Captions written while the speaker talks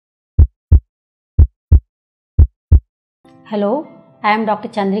Hello, I am Dr.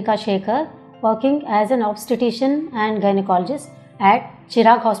 Chandrika Shekhar, working as an obstetrician and gynecologist at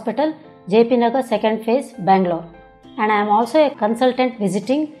Chirag Hospital, JP Nagar 2nd Phase, Bangalore. And I am also a consultant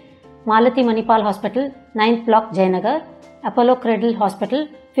visiting Malati Manipal Hospital, 9th Block, Jayanagar, Apollo Cradle Hospital,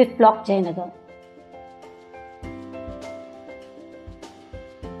 5th Block, Jayanagar.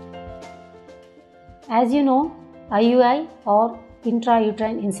 As you know, IUI or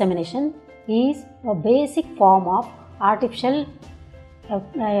intrauterine insemination is a basic form of artificial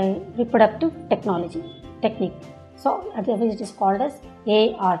reproductive technique. So, it is called as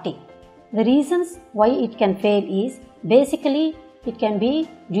ART. The reasons why it can fail is basically it can be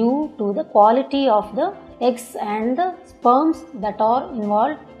due to the quality of the eggs and the sperms that are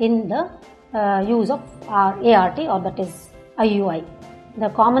involved in the use of ART, or that is IUI. The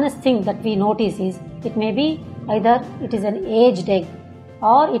commonest thing that we notice is it may be either it is an aged egg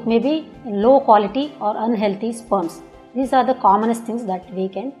or it may be low quality or unhealthy sperms. These are the commonest things that we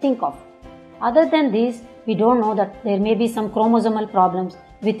can think of. Other than these, we don't know that there may be some chromosomal problems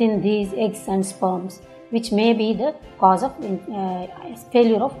within these eggs and sperms which may be the cause of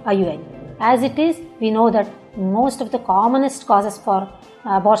failure of IUI. As it is, we know that most of the commonest causes for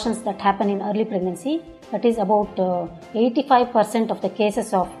abortions that happen in early pregnancy, that is about 85% of the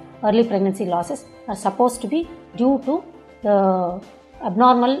cases of early pregnancy losses are supposed to be due to the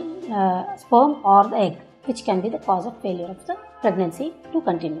abnormal sperm or the egg, which can be the cause of failure of the pregnancy to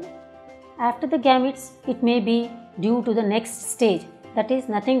continue. After the gametes, it may be due to the next stage, that is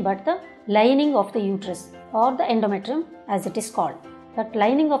nothing but the lining of the uterus or the endometrium as it is called. That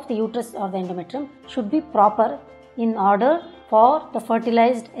lining of the uterus or the endometrium should be proper in order for the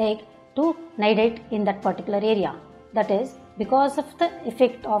fertilized egg to nidate in that particular area. That is, because of the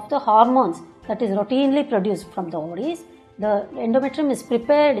effect of the hormones that is routinely produced from the ovaries, the endometrium is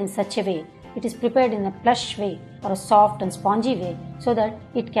prepared in such a way, it is prepared in a plush way or a soft and spongy way, so that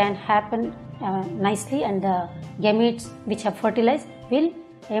it can happen nicely, and the gametes which have fertilized will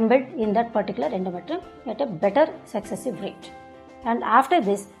embed in that particular endometrium at a better successive rate. And after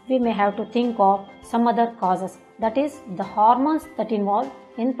this, we may have to think of some other causes, that is the hormones that involve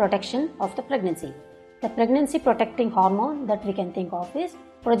in protection of the pregnancy. The pregnancy protecting hormone that we can think of is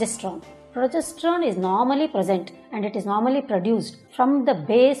progesterone. Progesterone is normally present and it is normally produced from the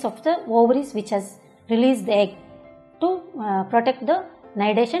base of the ovaries which has released the egg to protect the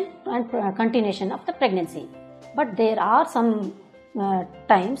nidation and continuation of the pregnancy. But there are some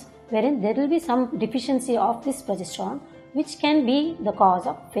times wherein there will be some deficiency of this progesterone which can be the cause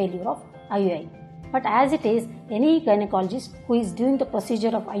of failure of IUI. But as it is, any gynecologist who is doing the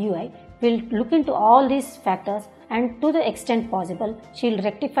procedure of IUI will look into all these factors, and to the extent possible, she will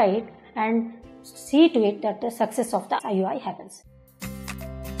rectify it and see to it that the success of the IUI happens.